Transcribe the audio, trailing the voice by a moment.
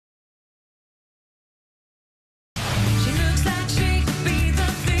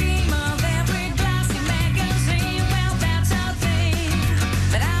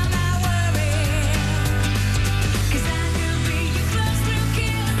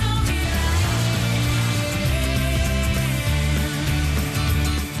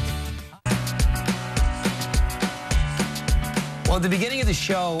at the beginning of the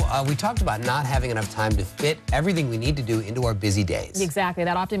show, we talked about not having enough time to fit everything we need to do into our busy days. Exactly.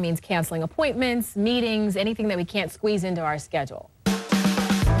 That often means canceling appointments, meetings, anything that we can't squeeze into our schedule.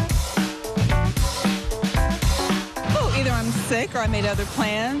 Oh, either I'm sick or I made other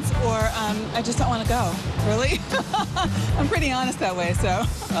plans or I just don't want to go. Really? I'm pretty honest that way, so.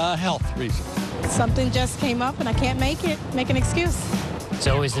 Health reasons. Something just came up and I can't make it. Make an excuse. It's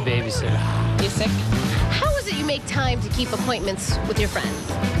always the babysitter. You're sick? How is it you make time to keep appointments with your friends?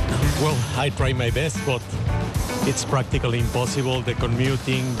 Well, I try my best, but it's practically impossible. The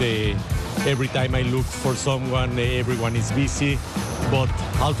commuting, every time I look for someone, everyone is busy. But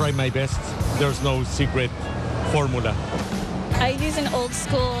I'll try my best. There's no secret formula. I use an old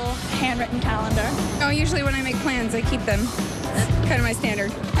school handwritten calendar. Oh, usually when I make plans, I keep them. That's kind of my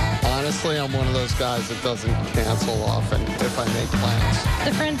standard. Honestly, I'm one of those guys that doesn't cancel often if I make plans.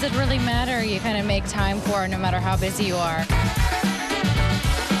 The friends that really matter, you kind of make time for no matter how busy you are.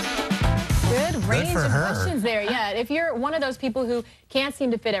 Good range for of her. questions there. Yeah, if you're one of those people who can't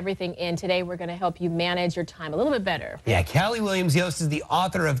seem to fit everything in, today we're going to help you manage your time a little bit better. Yeah, Cali Yost is the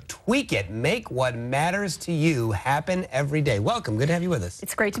author of Tweak It, Make What Matters to You Happen Every Day. Welcome. Good to have you with us.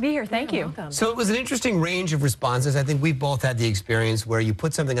 It's great to be here. Thank you. Welcome. So it was an interesting range of responses. I think we've both had the experience where you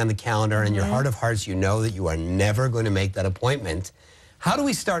put something on the calendar and in your heart of hearts you know that you are never going to make that appointment. How do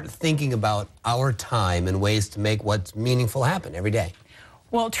we start thinking about our time and ways to make what's meaningful happen every day?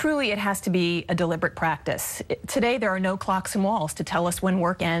 Well, truly, it has to be a deliberate practice. Today, there are no clocks and walls to tell us when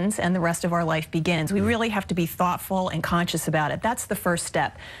work ends and the rest of our life begins. We really have to be thoughtful and conscious about it. That's the first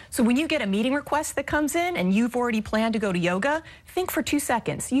step. So when you get a meeting request that comes in and you've already planned to go to yoga, think for 2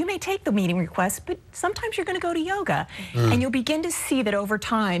 seconds. You may take the meeting request, but sometimes you're going to go to yoga. And you'll begin to see that over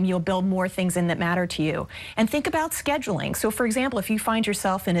time, you'll build more things in that matter to you. And think about scheduling. So for example, if you find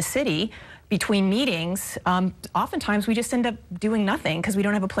yourself in a city between meetings, oftentimes we just end up doing nothing because we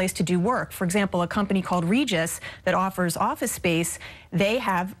don't have a place to do work. For example, a company called Regis that offers office space, they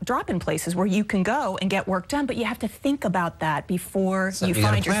have drop-in places where you can go and get work done, but you have to think about that before you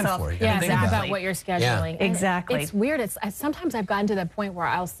find yourself. Yeah, think about what you're scheduling. Yeah. Exactly. It's weird. Sometimes I've gotten to the point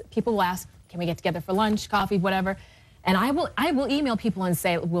where people will ask, can we get together for lunch, coffee, whatever? And I will email people and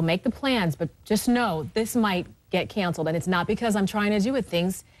say, we'll make the plans, but just know this might get canceled. And it's not because I'm trying to do it.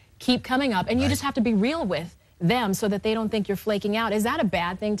 Things keep coming up, and you just have to be real with them so that they don't think you're flaking out. Is that a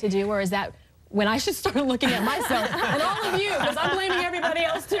bad thing to do, or is that when I should start looking at myself and all of you, because I'm blaming everybody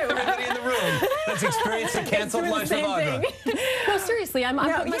else too. Everybody in the room that's experienced a canceled lunch with Audra. No, seriously, I'm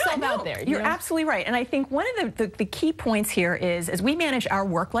putting myself out there. You're absolutely right. And I think one of the key points here is, as we manage our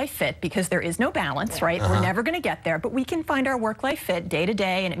work-life fit, because there is no balance, right? We're never going to get there, but we can find our work-life fit day to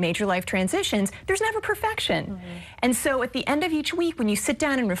day and at major life transitions. There's never perfection. And so at the end of each week, when you sit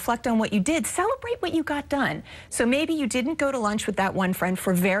down and reflect on what you did, celebrate what you got done. So maybe you didn't go to lunch with that one friend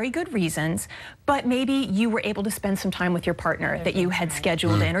for very good reasons, but maybe you were able to spend some time with your partner that you had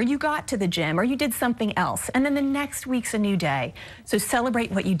scheduled in, or you got to the gym, or you did something else. And then the next week's a new day. So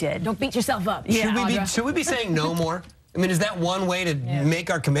celebrate what you did. Don't beat yourself up. Yeah, should we be saying no more? I mean, is that one way to make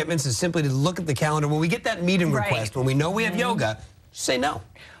our commitments, is simply to look at the calendar? When we get that meeting request, when we know we have yoga, just say no.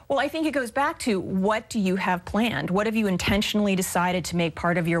 Well, I think it goes back to, what do you have planned? What have you intentionally decided to make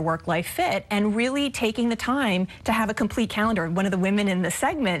part of your work-life fit? And really taking the time to have a complete calendar. One of the women in the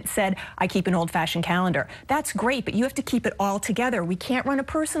segment said, I keep an old-fashioned calendar. That's great, but you have to keep it all together. We can't run a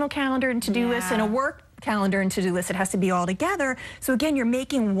personal calendar and to-do list and a work calendar and to-do list. It has to be all together. So again, you're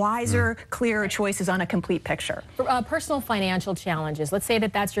making wiser, clearer choices on a complete picture. For, personal financial challenges, let's say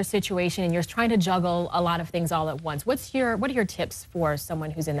that that's your situation and you're trying to juggle a lot of things all at once. What are your tips for someone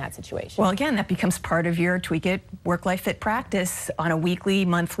who's in that situation? Well, again, that becomes part of your Tweak It work-life fit practice on a weekly,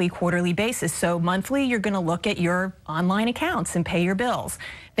 monthly, quarterly basis. So monthly, you're going to look at your online accounts and pay your bills.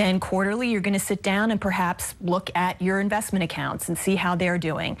 Then quarterly, you're going to sit down and perhaps look at your investment accounts and see how they're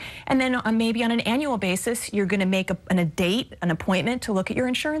doing. And then maybe on an annual basis, you're going to make an appointment to look at your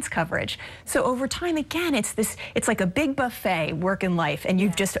insurance coverage. So over time, again, it's like a big buffet, work and life. And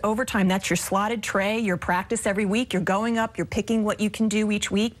you've just, over time, that's your slotted tray, your practice every week. You're going up, you're picking what you can do each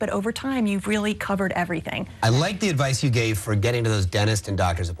week. But over time, you've really covered everything. I like the advice you gave for getting to those dentist and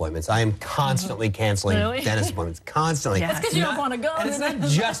doctor's appointments. I am constantly canceling dentist appointments, constantly. That's because you don't want to go. And it's not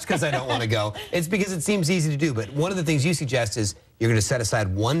just because I don't want to go. It's because it seems easy to do. But one of the things you suggest is you're going to set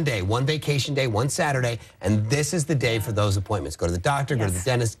aside one day, one vacation day, one Saturday, and this is the day for those appointments. Go to the doctor, go to the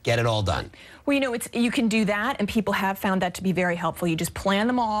dentist, get it all done. Well, you know, you can do that, and people have found that to be very helpful. You just plan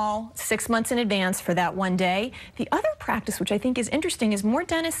them all 6 months in advance for that one day. The other practice, which I think is interesting, is more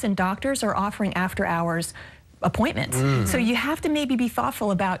dentists and doctors are offering after-hours appointments. So you have to maybe be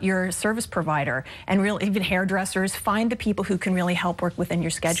thoughtful about your service provider and really even hairdressers. Find the people who can really help work within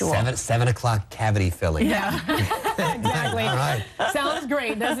your schedule. 7 o'clock cavity filling. Yeah. Exactly. All right. Sounds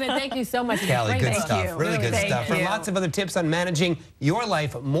great, doesn't it? Thank you so much. Cali, good Thank stuff. you. Really good Thank stuff. For you. lots of other tips on managing your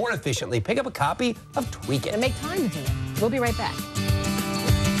life more efficiently, pick up a copy of Tweak It. And make time to do it. We'll be right back.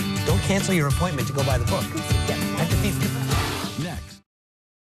 Don't cancel your appointment to go buy the book. That defeats the